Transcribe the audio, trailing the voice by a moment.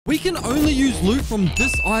can only use loot from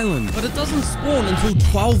this island, but it doesn't spawn until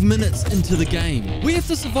 12 minutes into the game. We have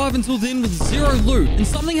to survive until then with 0 loot, and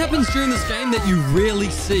something happens during this game that you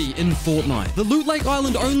rarely see in Fortnite. The Loot Lake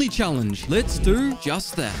Island only challenge. Let's do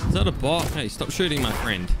just that. Is that a bot? Hey, stop shooting my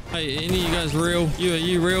friend. Hey, any of you guys real? Are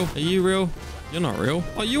you real? Are you real? You're not real.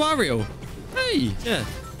 Oh, you are real. Hey, yeah,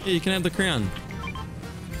 you can have the crown.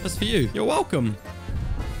 That's for you. You're welcome.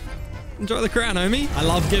 Enjoy the crown, homie. I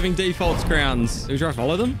love giving defaults crowns. Did you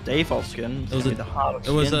follow them? Default skin.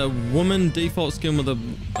 It was a woman default skin with a...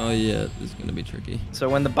 Oh, yeah. This is going to be tricky. So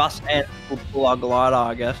when the bus ends, we'll pull our glider,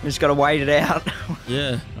 I guess. We just got to wait it out.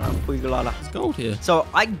 Yeah. Pull your glider. It's gold here. So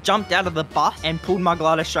I jumped out of the bus and pulled my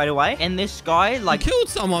glider straight away. And this guy, like... You killed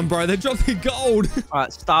someone, bro. They dropped their gold. All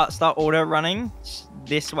right, start auto running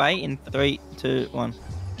this way in 3, 2, 1.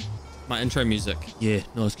 My intro music. Yeah,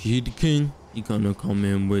 Noskii the king. You gonna come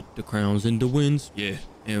in with the crowns and the wins. Yeah.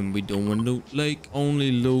 And we doing Loot Lake.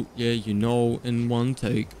 Only loot. Yeah, you know, in one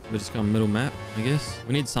take. We just got a middle map, I guess.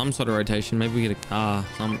 We need some sort of rotation. Maybe we get a car.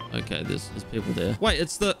 Okay, there's people there. Wait,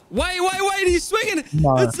 it's the... Wait. He's swinging.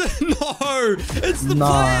 No. It's the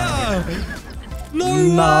player.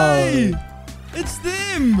 No way. It's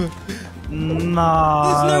them. No.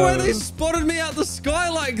 There's no way they spotted me out the sky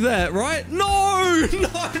like that, right? No.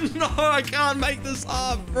 I can't make this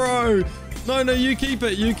up, bro. No, you keep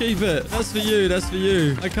it. You keep it. That's for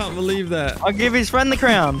you. I can't believe that. I'll give his friend the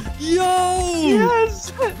crown. Yo.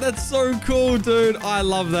 Yes. That's so cool, dude. I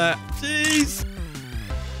love that. Jeez.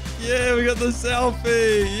 Yeah, we got the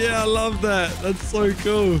selfie. Yeah, I love that. That's so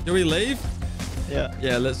cool. Do we leave? Yeah.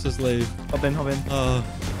 Yeah, let's just leave. Hop in. Oh.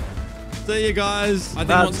 See you guys. I think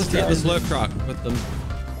he wants us to get the Slurp truck with them.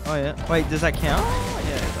 Oh, yeah. Wait, does that count? Oh,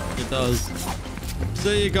 yeah, it does.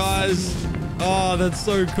 See you guys. Oh, that's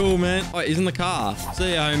so cool, man. Oh, he's in the car.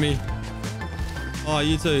 See ya, homie. Oh,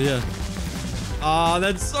 you too, yeah. Oh,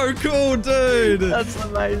 that's so cool, dude. That's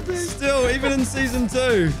amazing. Still, even in season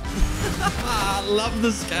 2. I love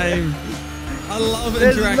this game. I love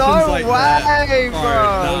There's interactions no like way, that. bro.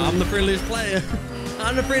 No, I'm the friendliest player.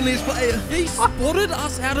 He spotted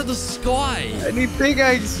us out of the sky. And he big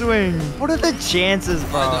egg swing. What are the chances,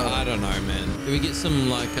 bro? I don't know, man. Do we get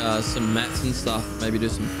some some mats and stuff? Maybe do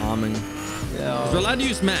some farming. Yeah. We're allowed to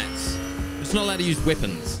use mats. We're not allowed to use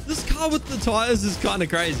weapons. This car with the tires is kind of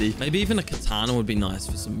crazy. Maybe even a katana would be nice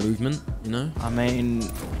for some movement, you know? I mean,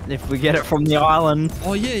 if we get it from the island.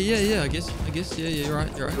 Oh, yeah. I guess, yeah, you're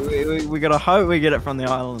right. We gotta hope we get it from the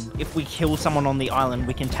island. If we kill someone on the island,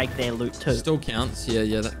 we can take their loot too. Still counts.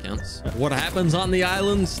 Yeah, that counts. What happens on the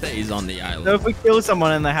island stays on the island. So if we kill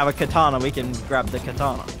someone and they have a katana, we can grab the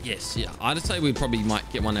katana. Yes, yeah. I'd say we probably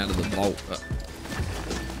might get one out of the vault, but...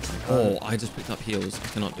 Oh, I just picked up heals. I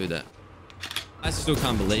cannot do that. I still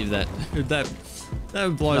can't believe that.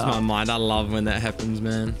 That blows my mind. I love when that happens,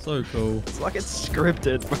 man. So cool. It's like it's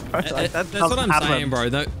scripted, bro. Like, that's what I'm saying, bro.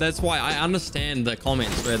 That's why I understand the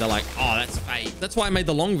comments where they're like, oh, that's fake. That's why I made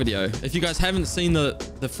the long video. If you guys haven't seen the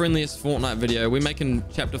friendliest Fortnite video, we're making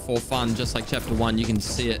Chapter 4 fun, just like Chapter 1. You can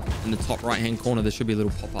see it in the top right-hand corner. There should be a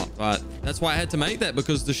little pop-up. But that's why I had to make that,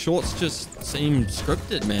 because the shorts just seem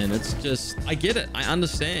scripted, man. It's just, I get it. I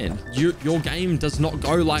understand. Your game does not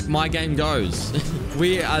go like my game goes.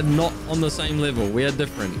 We are not on the same level. We are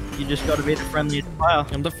different. You just got to be the friendliest player.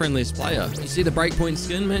 I'm the friendliest player. You see the breakpoint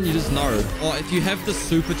skin, man? You just know. Oh, if you have the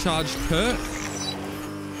supercharged perk.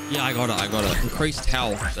 Yeah, I got it. Increased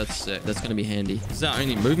health. That's sick. That's going to be handy. This is our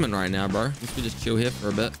only movement right now, bro. Let's just chill here for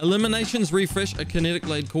a bit. Eliminations refresh a kinetic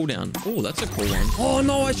blade cooldown. Oh, that's a cool one. Oh,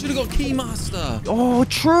 no, I should have got Keymaster. Oh,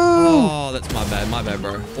 true. Oh, that's my bad,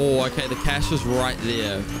 bro. Oh, okay. The cache is right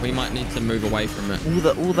there. We might need to move away from it.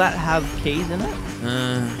 Will that have keys in it?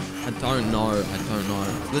 I don't know.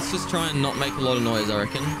 Let's just try and not make a lot of noise, I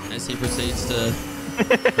reckon, as he proceeds to...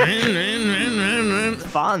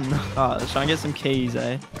 Fun. Alright, let's try and get some keys,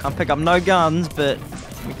 eh? Can't pick up no guns, but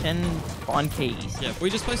we can find keys. Yeah, if we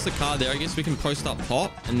just place the car there, I guess we can post up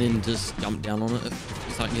top and then just jump down on it if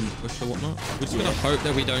we start getting pushed or whatnot. We're just gonna hope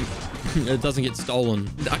that we don't... it doesn't get stolen.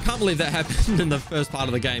 I can't believe that happened in the first part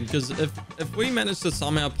of the game, because if we manage to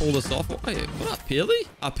somehow pull this off... Wait, what up, Peely?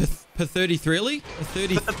 Per 33? Per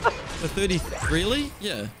 33?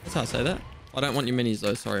 Yeah, that's how I say that. I don't want your minis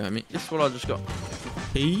though, sorry, homie. This is what I just got.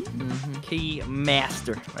 Key? Key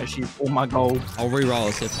master. Actually, all my gold. I'll re-roll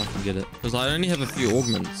and see if I can get it, because I only have a few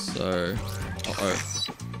augments, so...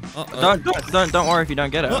 Don't worry if you don't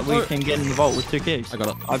get it. We can get in the vault with 2 keys. I got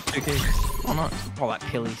it. I have 2 keys. Oh, no. Oh, that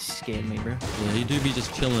pilly scared me, bro. Yeah, you do be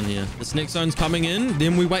just chilling here. This next zone's coming in.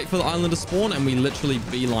 Then we wait for the island to spawn and we literally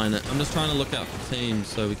beeline it. I'm just trying to look out for teams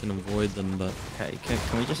so we can avoid them, but... Okay,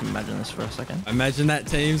 can we just imagine this for a second? Imagine that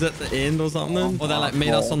team's at the end or something. Or they like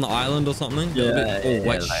meet us on the island or something. Yeah. Oh,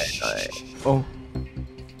 wait. Oh.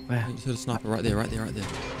 Where? You saw the sniper right there.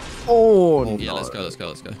 Oh, Yeah, no. let's go.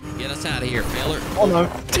 Get us out of here, failure. Oh, no.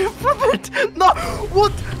 Flip it. No.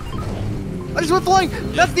 What? I just went flying.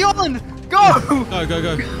 That's the island. Go. Go.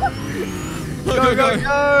 Go. No!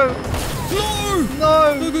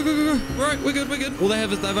 No. Go. Right, we're good. All they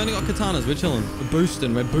have is they've only got katanas. We're chilling. We're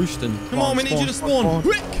boosting. Come on, we need you to spawn.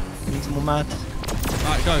 Quick! Need some more mats.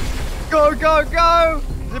 Alright, go. Go.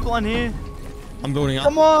 Zipline here. I'm building up.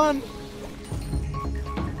 Come on.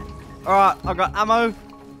 Alright, I've got ammo.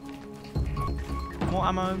 More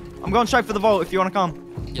ammo. I'm going straight for the vault if you want to come.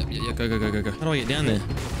 Yep. Go. How do I get down there?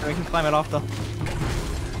 And we can climb it after.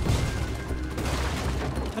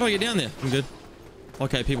 How do I get down there? I'm good.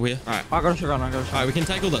 Okay, people here. Alright. I got a shotgun. Alright, we can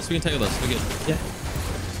take all this. We're good. Yeah.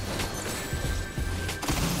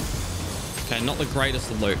 Okay, not the greatest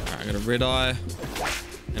of loot. Alright, I got a red eye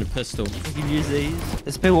and a pistol. We can use these.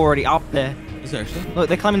 There's people already up there. Is there actually? Look,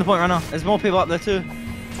 they're climbing the point right now. There's more people up there too.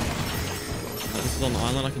 This is on the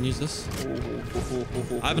island. I can use this.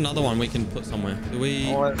 I have another one we can put somewhere. Do we?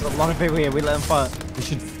 Oh, there's a lot of people here. We let them fight. We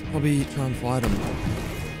should probably try and fight them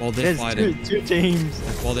while they're fighting. There's two teams.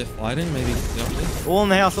 While they're fighting, maybe get up there. All in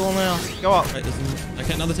the house. Go up. Wait,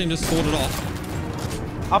 okay, another team just sorted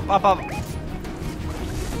off. Up.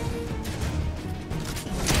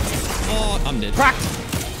 Oh, I'm dead. Cracked.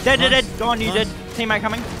 Dead. Go on, you Nice. dead. Teammate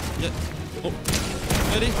coming. Yep. Oh,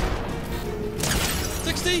 30.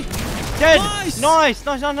 60. Dead. Nice.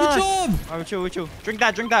 Good job. Alright, we chill. Drink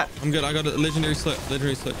that. I'm good. I got a legendary slip.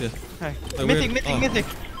 Here. Okay. Oh, Mythic.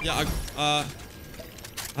 Yeah, I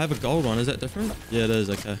have a gold one. Is that different? Yeah, it is.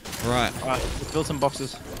 Okay. Right. Alright, let's build some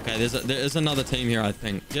boxes. Okay, there is another team here, I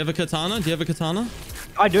think. Do you have a katana?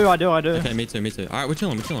 I do. Okay, me too. All right, we're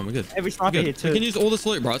chilling. We're good. Every sniper We're here good. too. We can use all this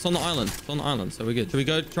loot, bro. It's on the island. So we're good. Should we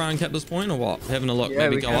go try and cap this point or what? We're having a look. Yeah,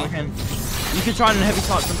 Maybe we go can, up. we can. You can try and heavy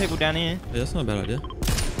snipe some people down here. Yeah, that's not a bad idea.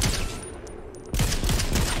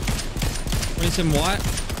 27 white.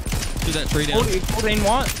 Shoot that tree down. 14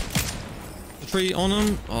 white. The tree on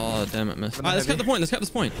him. Oh, damn it, missed. All right, let's Heavy. cap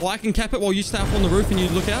this point. Well, I can cap it while you stay up on the roof and you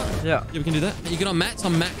look out. Yeah. Yeah, we can do that. You get on mats.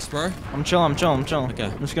 I'm max, bro. I'm chilling. Okay.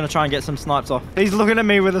 I'm just gonna try and get some snipes off. He's looking at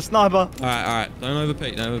me with a sniper. All right. Don't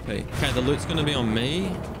overpeak. Okay, the loot's gonna be on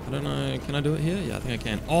me. I don't know. Can I do it here? Yeah, I think I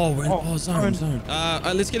can. Oh, we're in zone.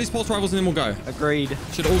 Let's get these pulse rifles and then we'll go. Agreed.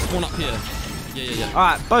 Should all spawn up here. Yeah.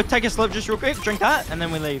 Alright, both take a slip just real quick. Drink that, and then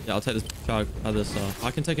we leave. Yeah, I'll take this chug. I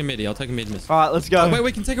can take a midi. I'll take a mid miss. Alright, let's go. Oh, wait,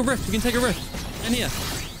 we can take a rift. In here.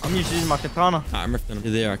 I'm using my katana. Alright, I'm rifting him.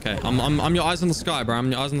 You're there, okay. I'm your eyes on the sky, bro. I'm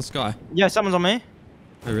your eyes on the sky. Yeah, someone's on me.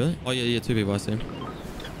 Oh, really? Oh, yeah, two people. I see him.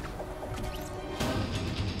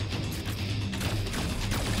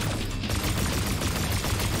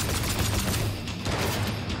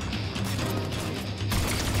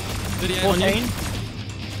 On you. 14.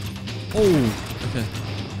 Oh, okay.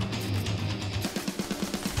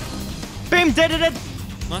 Beam, dead.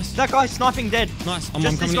 Nice. That guy's sniping dead. Nice. I'm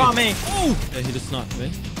Just coming this guy in. me. Oh! Yeah, he just sniped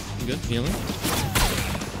me. I'm good. Healing.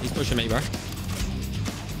 He's pushing me, bro.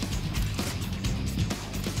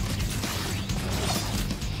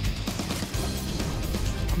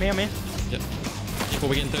 I'm here. Yep. Before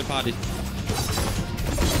we get in third party.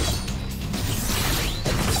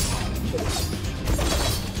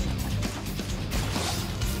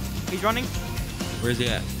 He's running. Where's he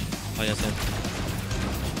at? Oh, yes, him.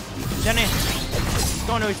 Down here. He's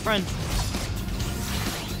going to his friend.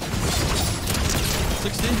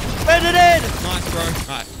 60. Dead. Nice, bro.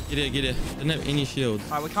 Alright, get here. Didn't have any shields.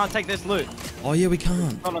 Alright, we can't take this loot. Oh, yeah, we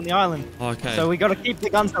can't. Not on the island. Okay. So we gotta keep the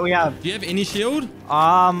guns that we have. Do you have any shield?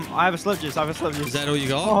 I have a slip juice. Is that all you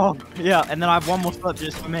got? Oh, yeah. And then I have one more slip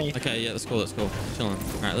juice for me. Okay, yeah, that's cool. Chilling.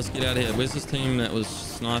 Alright, let's get out of here. Where's this team that was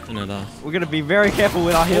sniping at us? We're gonna be very careful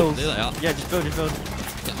with our heals. There they are. Yeah, just build.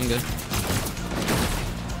 Yeah, I'm good.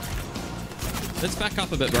 Let's back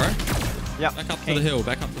up a bit, bro. Yeah. Back up to the hill.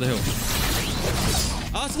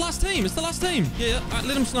 Oh, it's the last team. Yeah. Alright,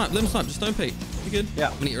 let him snipe. Just don't peek. You good? Yeah.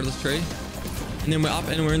 I'm gonna get rid of this tree. And then we're up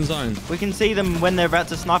and we're in zone. We can see them when they're about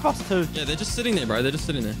to snipe us too. Yeah, they're just sitting there, bro. Alright,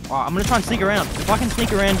 I'm gonna try and sneak around. If I can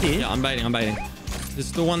sneak around here. Yeah, I'm baiting. There's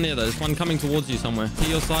still one there, though. There's one coming towards you somewhere. To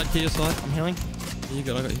your side. I'm healing. Yeah, you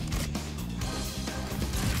good. I got you.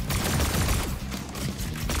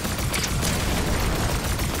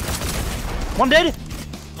 One dead.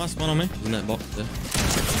 Nice one on me. He's in that box there.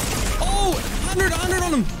 Oh, 100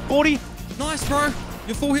 on him. 40. Nice, bro.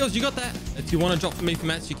 You're full heals. You got that. If you want to drop for me for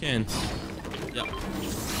mats, you can. Yep.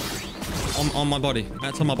 On my body.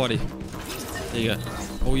 Mats on my body. There you go.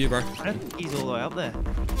 All you, bro. I don't think he's all the way up there.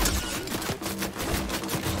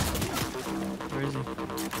 Where is he?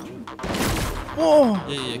 Oh!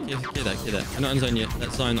 Yeah. Clear that. I'm not in zone yet.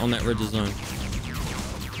 That zone on that ridge is zone.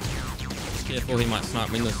 Just careful, he might snipe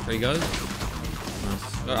when this tree goes.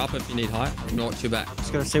 Nice. Go up if you need height. Watch your back.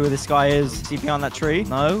 Just gotta see where this guy is. Is he behind that tree?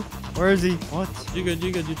 No. Where is he? What? You good,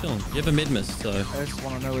 you're chilling. You have a mid miss, so. I just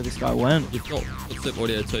want to know where this guy went. You've got footstep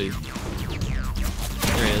audio too.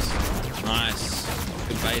 There he is. Nice.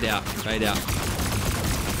 Good bait out.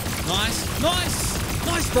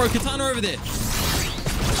 Nice, bro. Katana over there.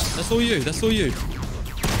 That's all you.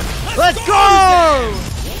 Let's go!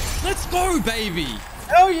 Let's go, baby.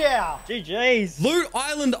 Hell yeah! GG's. Loot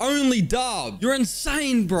Island only dub. You're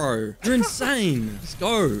insane, bro. You're insane. Let's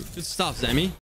go. Good stuff, Zammy.